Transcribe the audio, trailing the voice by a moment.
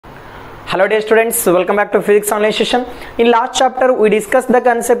Hello dear students, welcome back to physics online session. In last chapter we discussed the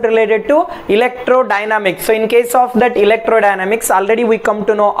concept related to electrodynamics. So in case of that electrodynamics, already we come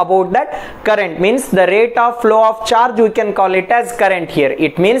to know about that current means the rate of flow of charge, we can call it as current here.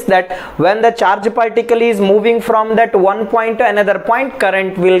 It means that when the charge particle is moving from that one point to another point,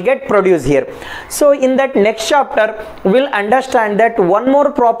 current will get produced here. So in that next chapter we'll understand that one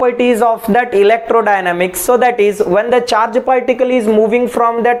more properties of that electrodynamics. So that is when the charge particle is moving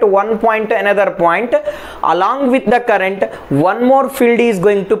from that one point to another point, along with the current, one more field is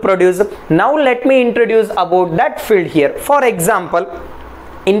going to produce. Now let me introduce about that field here. For example,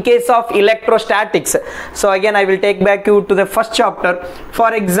 in case of electrostatics, so again I will take back you to the first chapter.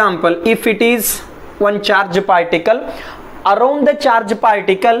 For example, if it is one charge particle, around the charge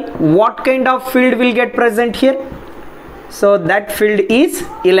particle what kind of field will get present here? So that field is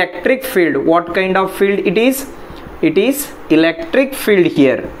electric field. What kind of field it is? It is electric field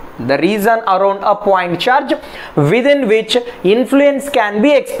here. The reason around a point charge within which influence can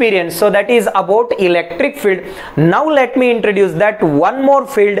be experienced. So that is about electric field. Now let me introduce that one more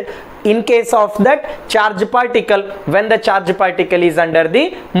field in case of that charge particle, when the charge particle is under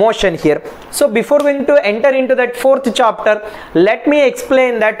the motion here. So before going to enter into that fourth chapter, let me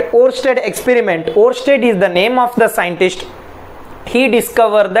explain that Oersted experiment. Oersted is the name of the scientist. He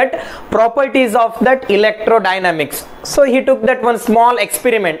discovered that properties of that electrodynamics. So he took that one small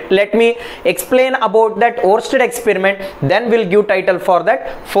experiment. Let me explain about that Oersted experiment, then we'll give title for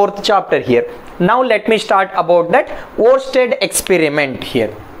that fourth chapter here. Now let me start about that Oersted experiment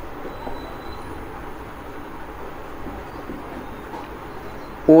here.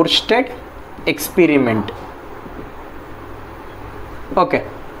 Oersted experiment. Okay.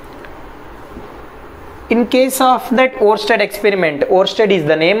 In case of that Oersted experiment, Oersted is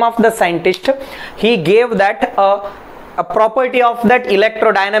the name of the scientist. He gave that a property of that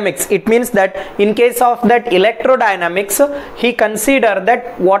electrodynamics. It means that in case of that electrodynamics, he considered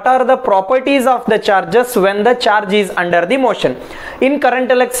that what are the properties of the charges when the charge is under the motion. In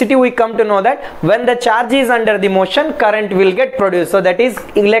current electricity we come to know that when the charge is under the motion, current will get produced. So that is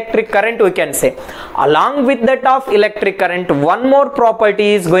electric current, we can say. Along with that of electric current, one more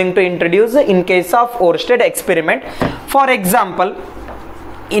property is going to introduce in case of Oersted experiment. For example,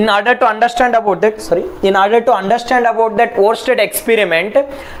 in order to understand about that Oersted experiment,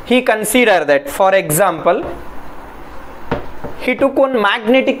 he considered that, for example, he took one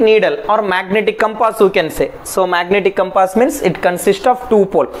magnetic needle or magnetic compass, you can say. So magnetic compass means it consists of two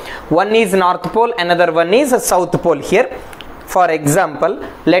poles. One is north pole, another one is south pole here. For example,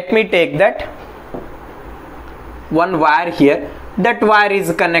 let me take that one wire here. That wire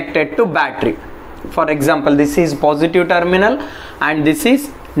is connected to battery. For example, this is positive terminal and this is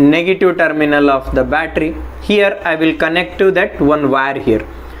negative terminal of the battery. Here I will connect to that one wire here.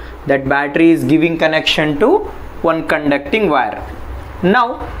 That battery is giving connection to one conducting wire.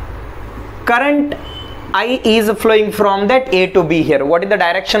 Now current I is flowing from that A to B here. What is the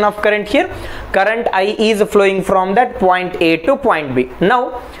direction of current here? Current I is flowing from that point A to point B.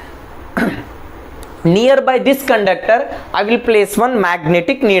 Now nearby this conductor I will place one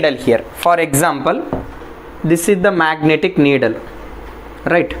magnetic needle here. For example, this is the magnetic needle,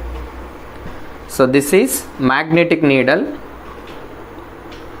 right? So this is magnetic needle.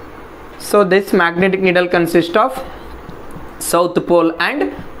 So this magnetic needle consists of south pole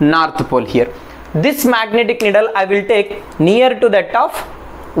and north pole here. This magnetic needle I will take near to that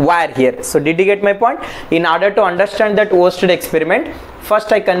of wire here. So did you get my point? In order to understand that Oersted experiment,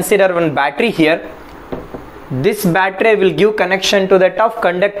 first I consider one battery here. This battery will give connection to that of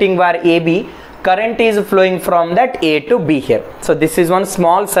conducting wire AB. Current is flowing from that A to B here. So this is one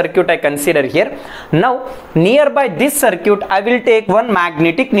small circuit I consider here. Now nearby this circuit I will take one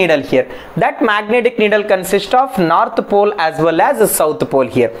magnetic needle here. That magnetic needle consists of north pole as well as south pole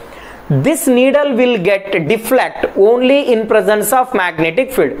here. This needle will get deflect only in presence of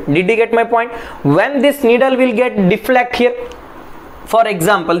magnetic field. Did you get my point? When this needle will get deflect here, for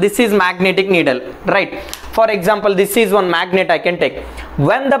example, this is magnetic needle, right? For example, this is one magnet I can take.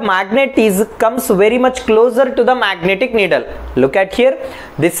 When the magnet comes very much closer to the magnetic needle, look at here,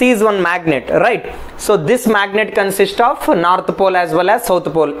 this is one magnet, right? So this magnet consists of north pole as well as south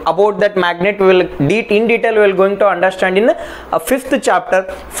pole. About that magnet we will in detail we will going to understand in a fifth chapter.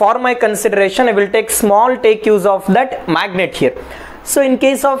 For my consideration, I will take use of that magnet here. So in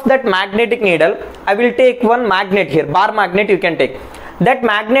case of that magnetic needle, I will take one magnet here, bar magnet you can take. That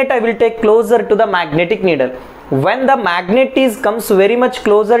magnet I will take closer to the magnetic needle. When the magnet comes very much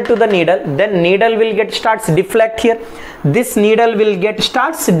closer to the needle, then needle will get starts deflect here. This needle will get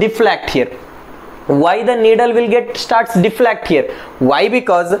starts deflect here. Why the needle will get starts deflect here? Why?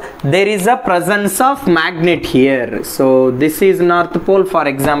 Because there is a presence of magnet here. So this is north pole, for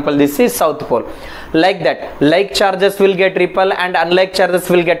example, this is south pole. Like that, like charges will get repel and unlike charges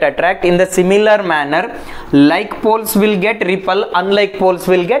will get attract. In the similar manner, like poles will get repel, unlike poles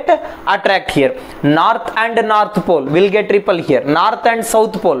will get attract here. North and north pole will get repel here. North and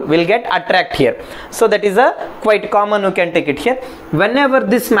south pole will get attract here. So that is a quite common, you can take it here. Whenever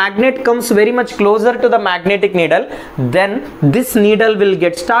this magnet comes very much closer to the magnetic needle, then this needle will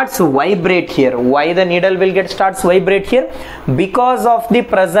get starts vibrate here. Why the needle will get starts vibrate here? Because of the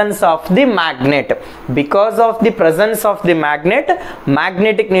presence of the magnet. Because of the presence of the magnet,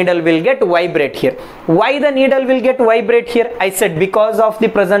 magnetic needle will get vibrate here. Why the needle will get vibrate here? I said because of the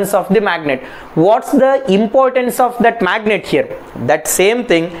presence of the magnet. What's the importance of that magnet here? That same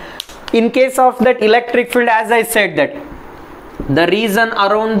thing in case of that electric field, as I said, that the region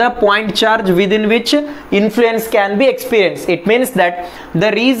around the point charge within which influence can be experienced. It means that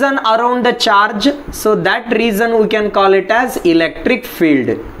the region around the charge, so that region we can call it as electric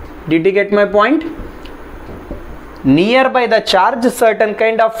field. Did you get my point? Nearby the charge, certain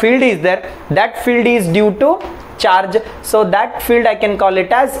kind of field is there. That field is due to charge. So that field I can call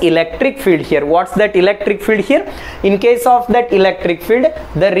it as electric field here. What's that electric field here? In case of that electric field,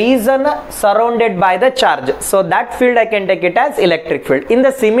 the region surrounded by the charge. So that field I can take it as electric field. In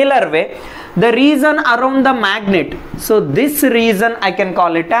the similar way, the region around the magnet, so this region I can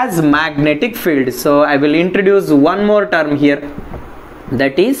call it as magnetic field. So I will introduce one more term here,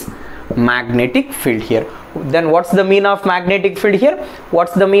 that is magnetic field here. Then what's the mean of magnetic field here?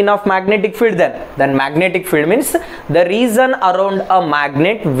 What's the mean of magnetic field then? Then magnetic field means the region around a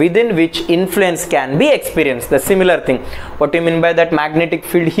magnet within which influence can be experienced. The similar thing. What do you mean by that magnetic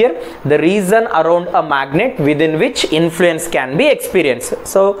field here? The region around a magnet within which influence can be experienced.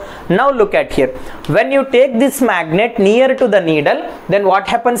 So now look at here. When you take this magnet near to the needle, then what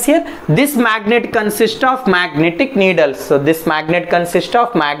happens here? This magnet consists of magnetic needles. So this magnet consists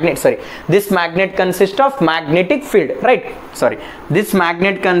of this magnet consists of magnetic field, right? This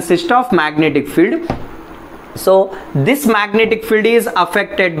magnet consists of magnetic field. So this magnetic field is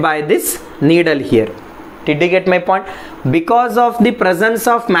affected by this needle here. Did you get my point? Because of the presence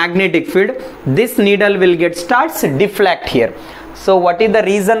of magnetic field, this needle will get starts deflect here. So what is the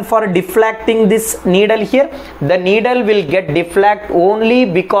reason for deflecting this needle here? The needle will get deflect only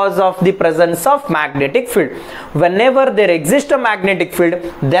because of the presence of magnetic field. Whenever there exists a magnetic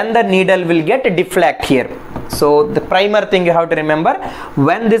field, then the needle will get deflect here. So the primer thing you have to remember,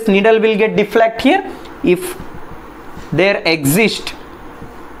 when this needle will get deflect here, if there exists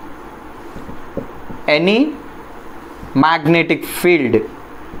any magnetic field,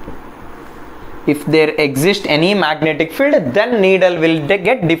 if there exists any magnetic field, then needle will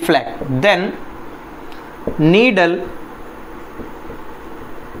get deflect. Then needle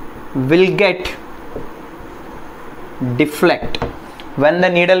will get deflect. When the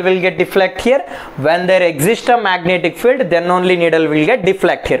needle will get deflect here, when there exists a magnetic field, then only needle will get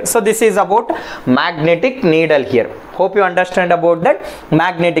deflect here. So this is about magnetic needle here. Hope you understand about that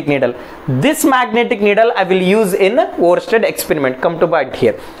magnetic needle. This magnetic needle I will use in Oersted experiment. Come to point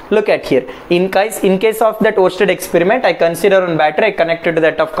here. Look at here. In case of that Oersted experiment, I consider one battery, I connected to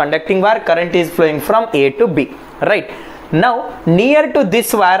that of conducting wire. Current is flowing from A to B. Right. Now near to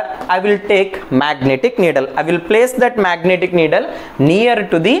this wire I will take magnetic needle. I will place that magnetic needle near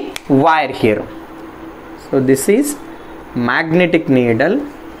to the wire here. So this is magnetic needle.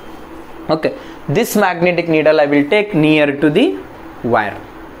 Okay. This magnetic needle I will take near to the wire.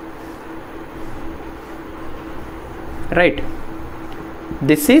 Right.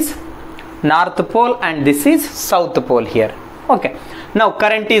 This is north pole and this is south pole here. Okay. Now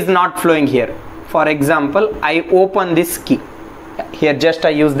current is not flowing here. For example, I open this key. Here just I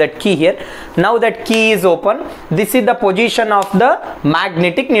use that key here. Now that key is open. This is the position of the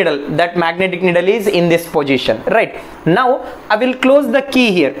magnetic needle. That magnetic needle is in this position. Right. Now I will close the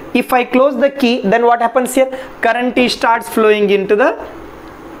key here. If I close the key, then what happens here? Current starts flowing into the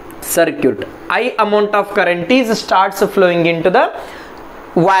circuit. I amount of current is starts flowing into the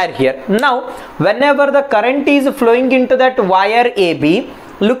wire here. Now whenever the current is flowing into that wire AB,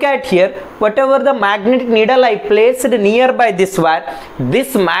 look at here, whatever the magnetic needle I placed nearby this wire,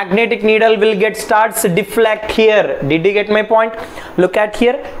 this magnetic needle will get starts deflect here. Did you get my point? Look at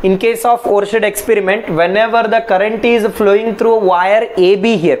here. In case of Oersted experiment, whenever the current is flowing through wire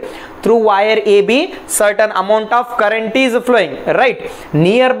AB here, through wire AB, certain amount of current is flowing, right?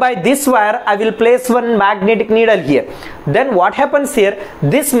 Nearby this wire, I will place one magnetic needle here. Then what happens here?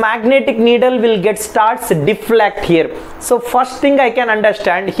 This magnetic needle will get starts deflect here. So first thing I can understand,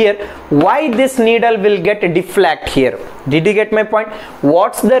 understand here why this needle will get deflect here. Did you get my point?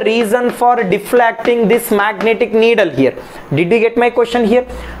 What's the reason for deflecting this magnetic needle here? Did you get my question here?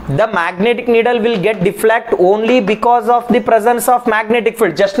 The magnetic needle will get deflect only because of the presence of magnetic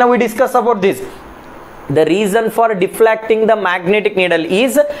field. Just now we discussed about this. The reason for deflecting the magnetic needle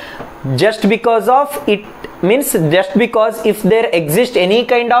is just because of it, means just because if there exists any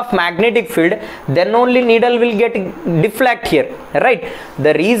kind of magnetic field, then only needle will get deflect here, right?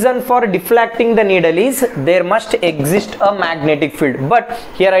 The reason for deflecting the needle is there must exist a magnetic field, but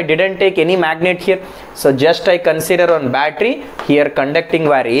here I didn't take any magnet here, so just I consider on battery. Here conducting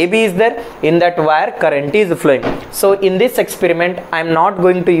wire AB is there, in that wire current is flowing. So in this experiment I am not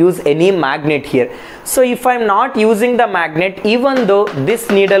going to use any magnet here. So if I am not using the magnet, even though this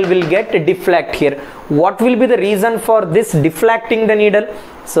needle will get deflect here, what will be the reason for this deflecting the needle?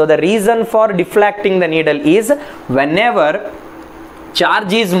 So the reason for deflecting the needle is whenever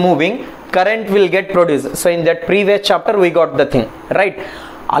charge is moving, current will get produced. So in that previous chapter we got the thing, right?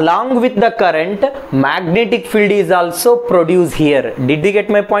 Along with the current, magnetic field is also produced here. Did you get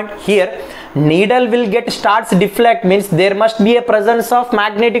my point? Here needle will get starts deflect, means there must be a presence of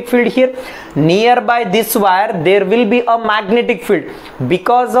magnetic field here. Nearby this wire there will be a magnetic field.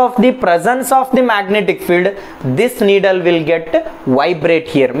 Because of the presence of the magnetic field, this needle will get vibrate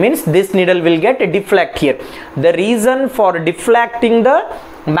here, means this needle will get deflect here. The reason for deflecting the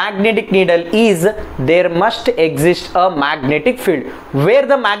magnetic needle is there must exist a magnetic field. Where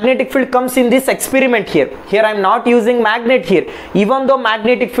the magnetic field comes in this experiment here. Here I am not using magnet here, even though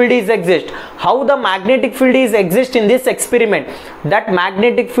magnetic field is exist. How the magnetic field is exist in this experiment? That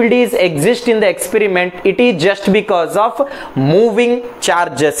magnetic field is exist in the experiment, it is just because of moving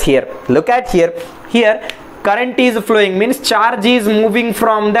charges here. Look at here. Here current is flowing, means charge is moving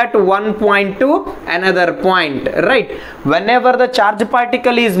from that one point to another point, right? Whenever the charge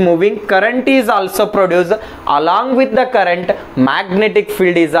particle is moving, current is also produced. Along with the current, magnetic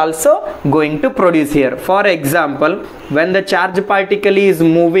field is also going to produce here. For example, when the charge particle is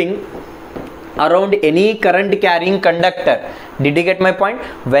moving around any current carrying conductor, did you get my point?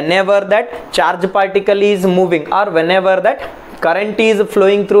 Whenever that charge particle is moving, or whenever that current is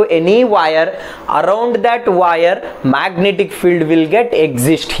flowing through any wire, around that wire magnetic field will get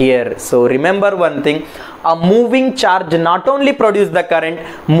exist here. So remember one thing, a moving charge not only produce the current,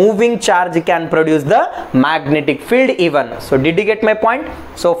 moving charge can produce the magnetic field even. So did you get my point?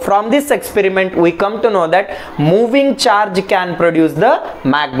 So from this experiment we come to know that moving charge can produce the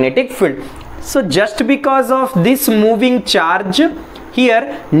magnetic field. So just because of this moving charge,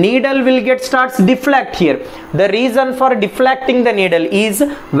 here needle will get starts deflect here. The reason for deflecting the needle is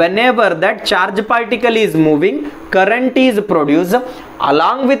whenever that charge particle is moving, current is produced.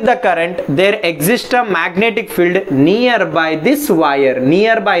 Along with the current, there exists a magnetic field nearby this wire.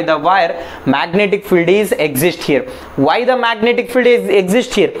 Nearby the wire, magnetic field is exist here. Why the magnetic field is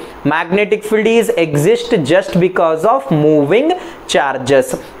exist here? Magnetic field is exist just because of moving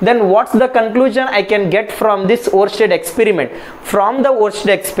charges. Then what's the conclusion I can get from this Oersted experiment? From the Oersted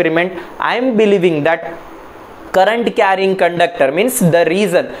experiment, I am believing that current carrying conductor, means the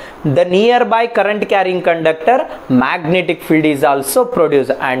reason the nearby current carrying conductor, magnetic field is also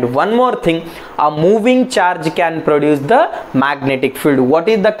produced. And one more thing, a moving charge can produce the magnetic field. What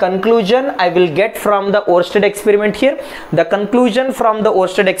is the conclusion I will get from the Oersted experiment here? The conclusion from the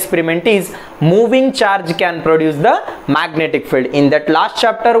Oersted experiment is moving charge can produce the magnetic field. In that last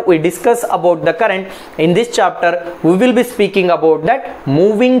chapter we discussed about the current. In this chapter we will be speaking about that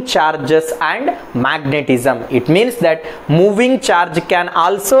moving charges and magnetism. It means that moving charge can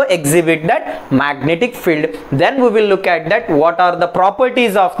also exhibit that magnetic field. Then we will look at that what are the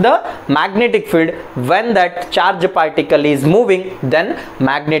properties of the magnetic field. When that charge particle is moving, then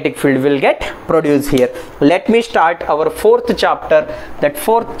magnetic field will get produced here. Let me start our fourth chapter. That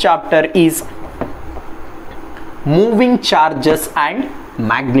fourth chapter is moving charges and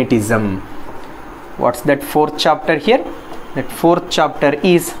magnetism. What's that fourth chapter here? That fourth chapter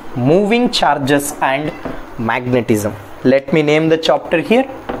is moving charges and magnetism. Let me name the chapter here.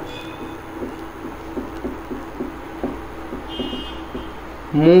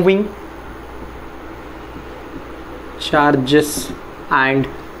 Moving charges and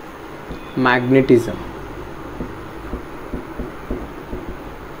magnetism.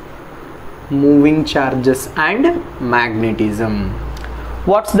 Moving charges and magnetism.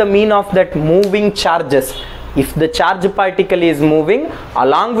 What's the mean of that moving charges? If the charge particle is moving,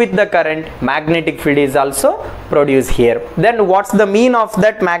 along with the current, magnetic field is also produced here. Then what's the mean of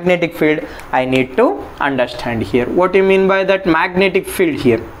that magnetic field? I need to understand here. What do you mean by that magnetic field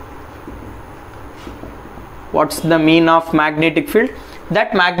here? What's the mean of magnetic field?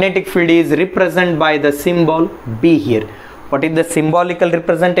 That magnetic field is represented by the symbol B here. What is the symbolical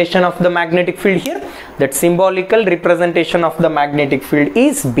representation of the magnetic field here? That symbolical representation of the magnetic field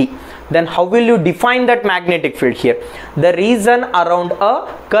is B. Then how will you define that magnetic field here? The region around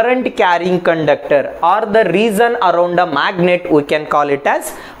a current carrying conductor or the region around a magnet, we can call it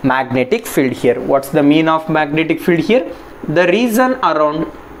as magnetic field here. What's the meaning of magnetic field here? The region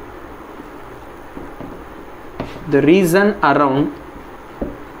around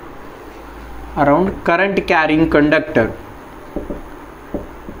current carrying conductor.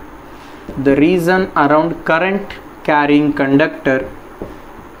 The region around current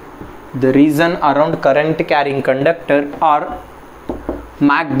carrying conductor, or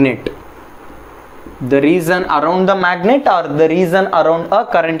magnet. The region around the magnet or the region around a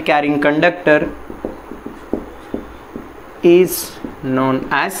current carrying conductor is known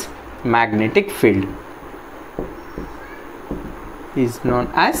as magnetic field.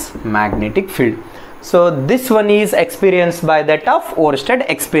 So this one is experienced by that of Oersted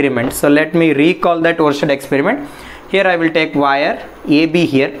experiment. So let me recall that Oersted experiment. Here I will take wire AB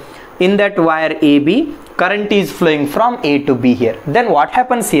here. In that wire AB, current is flowing from A to B here. Then what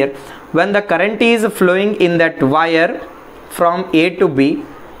happens here? When the current is flowing in that wire from A to B,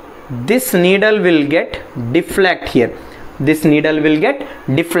 this needle will get deflect here. This needle will get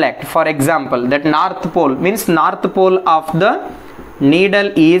deflect. For example, that north pole means north pole of the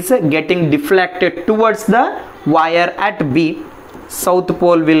needle is getting deflected towards the wire at B. South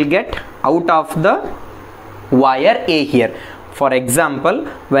pole will get out of the wire A here. For example,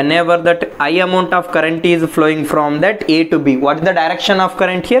 whenever that I amount of current is flowing from that A to B, what is the direction of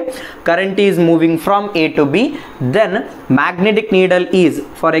current here? Current is moving from A to B. Then magnetic needle is,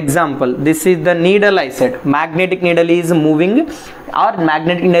 for example, this is the needle I said. Magnetic needle is moving or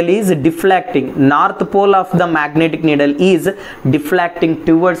magnetic needle is deflecting. North pole of the magnetic needle is deflecting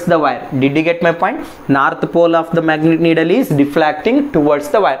towards the wire. Did you get my point? North pole of the magnetic needle is deflecting towards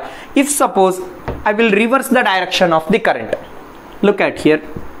the wire. If suppose I will reverse the direction of the current. Look at here,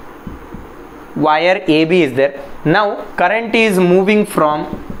 wire AB is there. Now current is moving from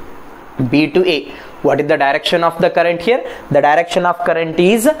B to A. What is the direction of the current here? The direction of current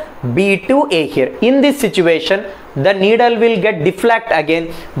is B to A here. In this situation, the needle will get deflect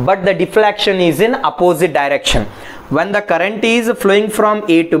again, but the deflection is in opposite direction. When the current is flowing from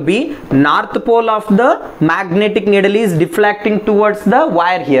A to B, north pole of the magnetic needle is deflecting towards the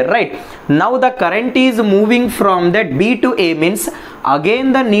wire here, right? Now the current is moving from that B to A, means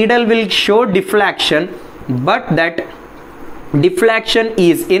again the needle will show deflection, but that deflection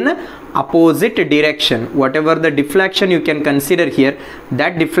is in opposite direction. Whatever the deflection you can consider here,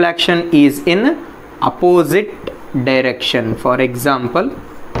 that deflection is in opposite direction. For example,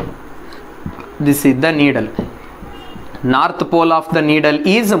 this is the needle. North pole of the needle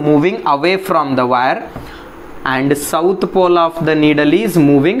is moving away from the wire and south pole of the needle is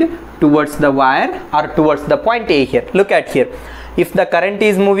moving towards the wire or towards the point A here. Look at here. If the current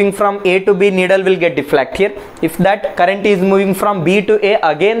is moving from A to B, needle will get deflect here. If that current is moving from B to A,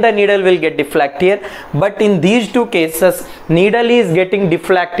 again the needle will get deflect here. But in these two cases, needle is getting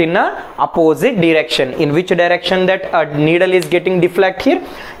deflect in a opposite direction. In which direction that needle is getting deflect here?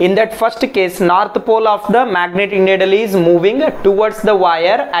 In that first case, north pole of the magnetic needle is moving towards the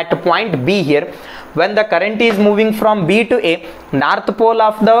wire at point B here. When the current is moving from B to A, north pole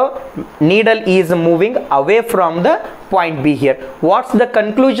of the needle is moving away from the point B here. What's the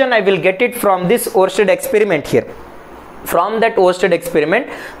conclusion? I will get it from this Oersted experiment here. From that Oersted experiment,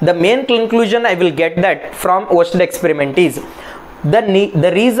 the main conclusion I will get that from Oersted experiment is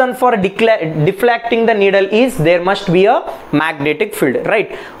the reason for deflecting the needle is there must be a magnetic field,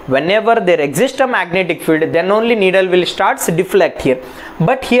 right? Whenever there exists a magnetic field, then only needle will start to deflect here.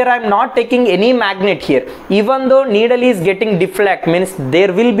 But here I am not taking any magnet here. Even though needle is getting deflect, means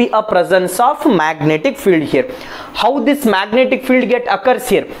there will be a presence of magnetic field here. How this magnetic field get occurs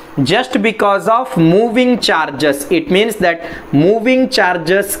here? Just because of moving charges. It means that moving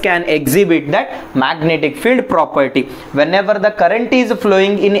charges can exhibit that magnetic field property. Whenever the current is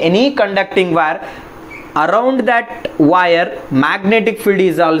flowing in any conducting wire, around that wire magnetic field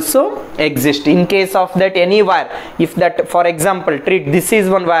is also exist. In case of that any wire, if that, for example, treat this is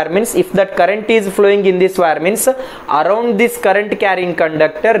one wire, means if that current is flowing in this wire, means around this current carrying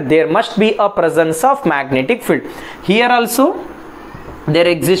conductor there must be a presence of magnetic field. Here also there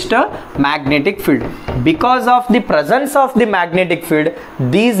exists a magnetic field. Because of the presence of the magnetic field,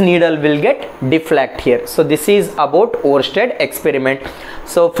 these needle will get deflect here. So this is about Oersted experiment.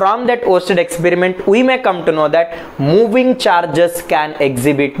 So from that Oersted experiment, we may come to know that moving charges can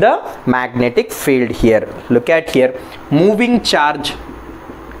exhibit the magnetic field here. Look at here, moving charge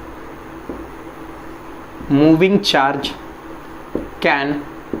moving charge can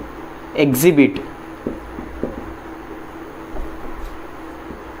exhibit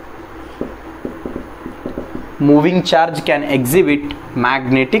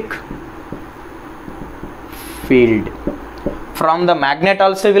magnetic field. From the magnet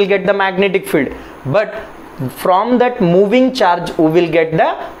also we will get the magnetic field, but from that moving charge we will get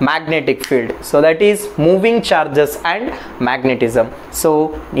the magnetic field. So that is moving charges and magnetism.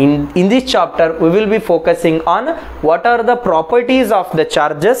 So in this chapter we will be focusing on what are the properties of the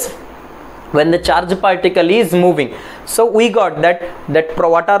charges when the charge particle is moving. So we got that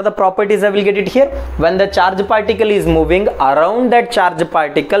what are the properties, I will get it here. When the charge particle is moving, around that charge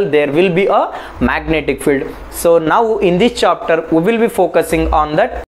particle there will be a magnetic field. So now in this chapter we will be focusing on that